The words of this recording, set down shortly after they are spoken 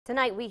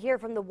Tonight, we hear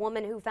from the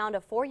woman who found a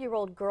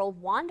 4-year-old girl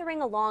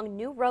wandering along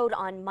New Road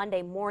on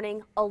Monday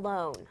morning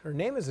alone. Her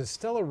name is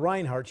Estella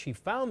Rhinehart. She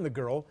found the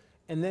girl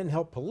and then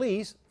helped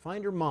police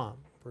find her mom.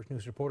 First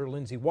News reporter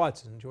Lindsay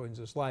Watson joins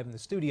us live in the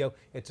studio.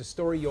 It's a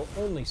story you'll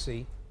only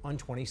see on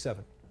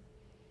 27.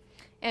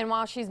 And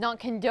while she's not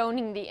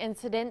condoning the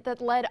incident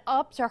that led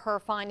up to her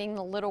finding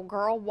the little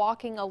girl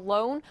walking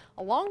alone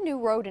along New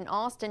Road in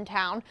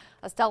Austintown,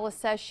 Estella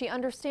says she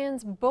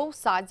understands both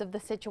sides of the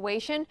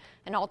situation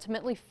and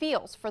ultimately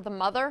feels for the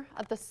mother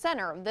at the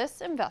center of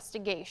this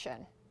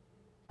investigation.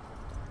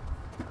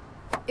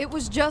 It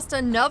was just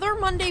another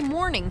Monday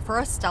morning for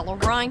Estella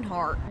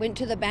Rhinehart. Went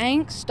to the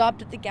bank,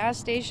 stopped at the gas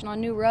station on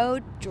New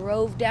Road,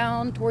 drove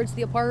down towards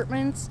the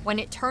apartments. When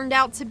it turned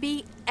out to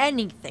be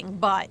anything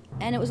but.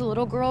 And it was a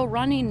little girl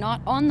running,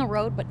 not on the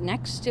road, but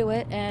next to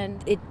it,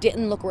 and it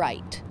didn't look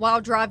right.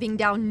 While driving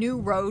down New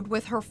Road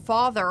with her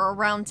father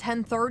around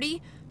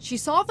 10:30, she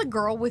saw the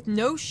girl with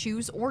no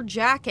shoes or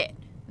jacket.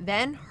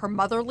 Then her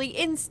motherly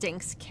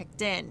instincts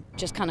kicked in.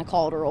 Just kind of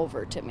called her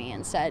over to me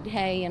and said,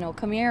 hey,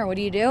 come here, what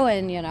are you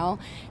doing?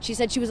 She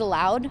said she was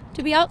allowed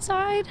to be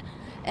outside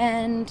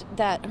and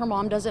that her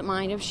mom doesn't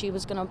mind if she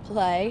was gonna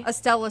play.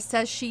 Estella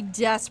says she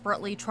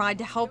desperately tried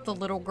to help the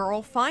little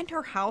girl find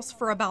her house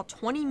for about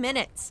 20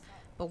 minutes.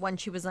 But when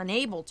she was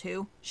unable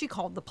to, she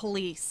called the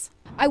police.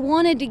 I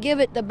wanted to give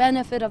it the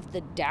benefit of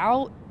the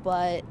doubt,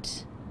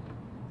 but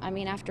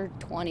after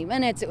 20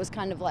 minutes, it was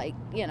kind of like,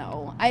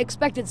 I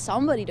expected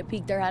somebody to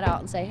peek their head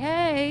out and say,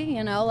 hey,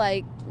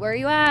 where are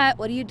you at?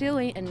 What are you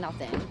doing? And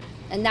nothing.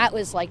 And that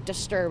was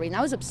disturbing.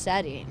 That was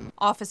upsetting.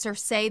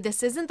 Officers say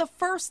this isn't the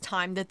first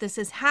time that this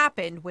has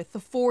happened with the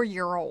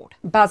 4-year-old.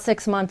 About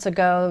 6 months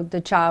ago,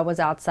 the child was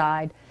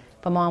outside,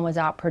 but mom was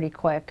out pretty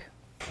quick.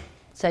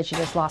 Said she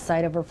just lost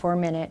sight of her for a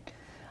minute.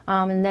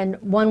 And then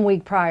 1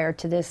 week prior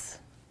to this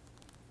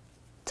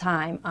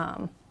time,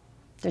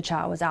 the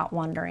child was out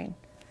wandering.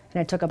 And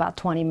it took about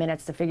 20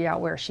 minutes to figure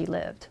out where she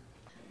lived.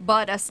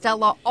 But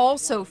Estella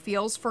also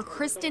feels for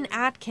Kristen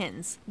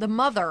Atkins, the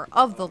mother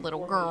of the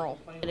little girl.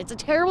 It's a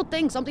terrible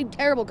thing. Something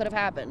terrible could have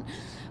happened.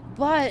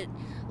 But,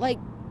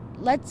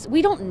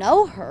 we don't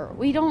know her.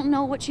 We don't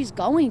know what she's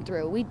going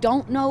through. We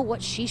don't know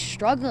what she's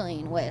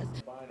struggling with.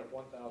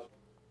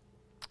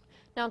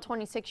 Now,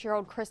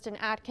 26-year-old Kristen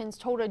Atkins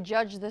told a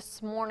judge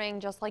this morning,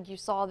 just like you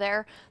saw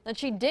there, that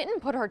she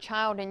didn't put her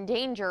child in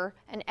danger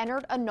and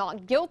entered a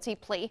not guilty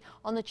plea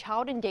on the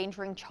child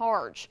endangering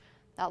charge.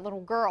 That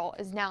little girl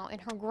is now in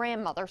her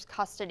grandmother's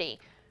custody.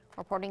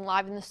 Reporting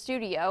live in the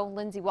studio,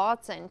 Lindsay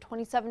Watson,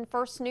 27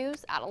 First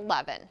News at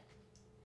 11.